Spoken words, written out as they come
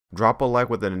Drop a like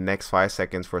within the next 5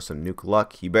 seconds for some nuke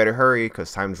luck. You better hurry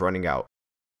because time's running out.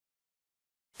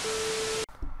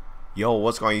 Yo,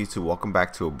 what's going on YouTube? Welcome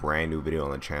back to a brand new video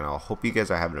on the channel. Hope you guys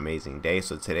are having an amazing day.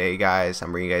 So today guys,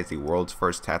 I'm bringing you guys the world's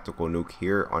first tactical nuke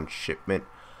here on Shipment.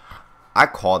 I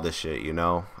called this shit, you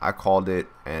know. I called it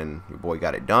and your boy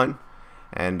got it done.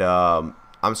 And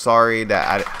I'm sorry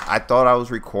that I thought I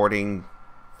was recording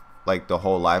like the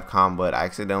whole live com, but I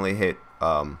accidentally hit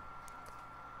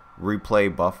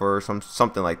replay buffer or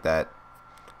something like that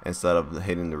instead of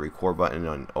hitting the record button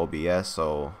on OBS.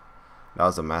 So that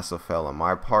was a massive fail on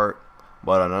my part,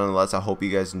 but nonetheless, I hope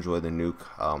you guys enjoy the nuke.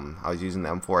 I was using the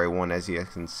M4A1, as you guys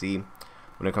can see.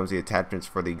 When it comes to the attachments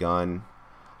for the gun,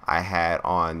 I had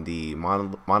on the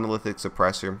monolithic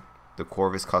suppressor, the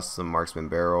Corvus custom marksman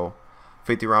barrel,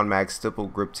 50 round mag, stipple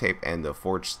grip tape, and the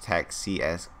Forged Tac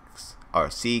CQS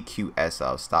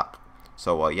stock.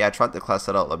 So yeah, try the class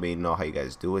setup. Let me know how you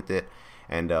guys do with it,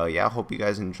 and yeah, I hope you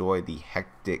guys enjoy the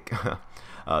hectic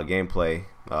gameplay.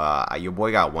 Your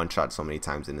boy got one shot so many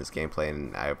times in this gameplay,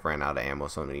 and I ran out of ammo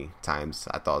so many times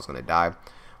I thought I was gonna die,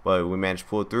 but we managed to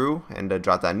pull through and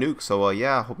drop that nuke. So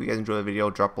yeah, I hope you guys enjoy the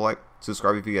video. Drop a like,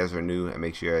 subscribe if you guys are new, and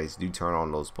make sure you guys do turn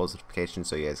on those post notifications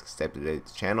so you guys can stay up to date with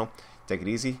the channel. Take it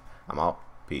easy. I'm out.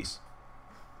 Peace.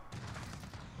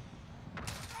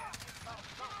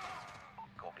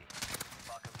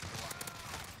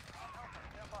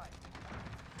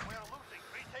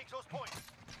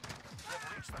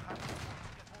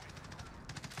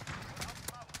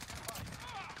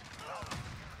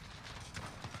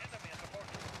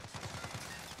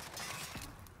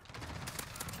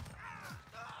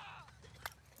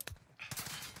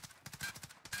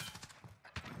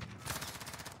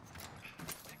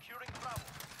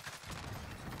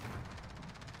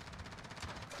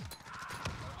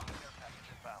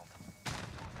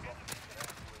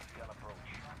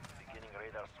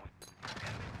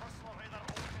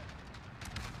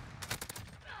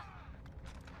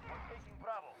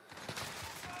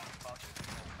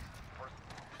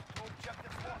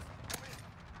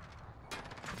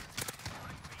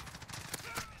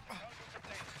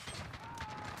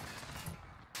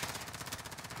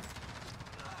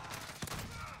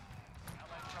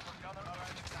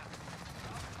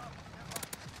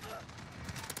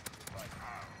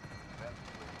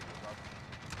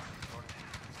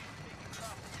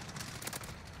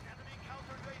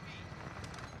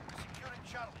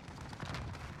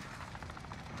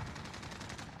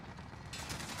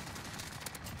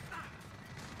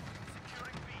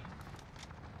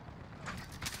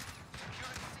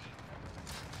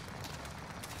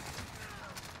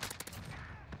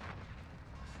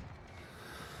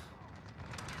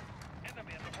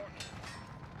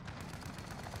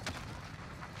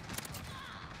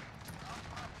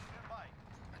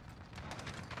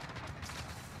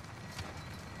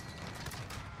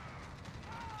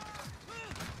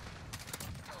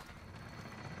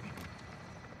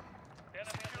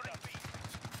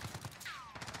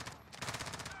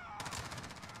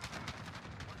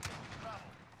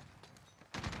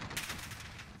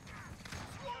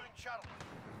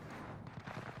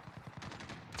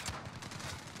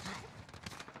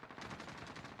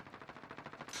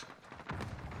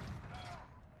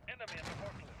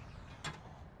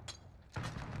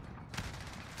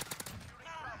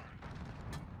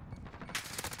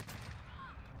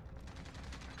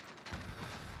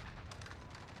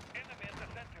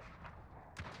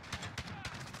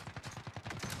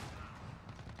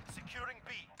 Securing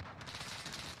B.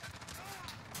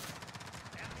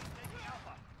 Enemy taking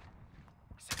Alpha.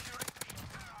 Securing B.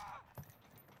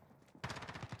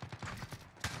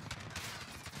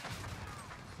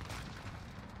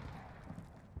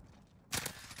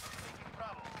 Taking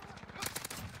Bravo.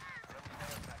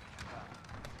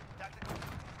 Tactical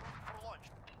for launch.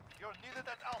 You're needed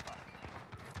at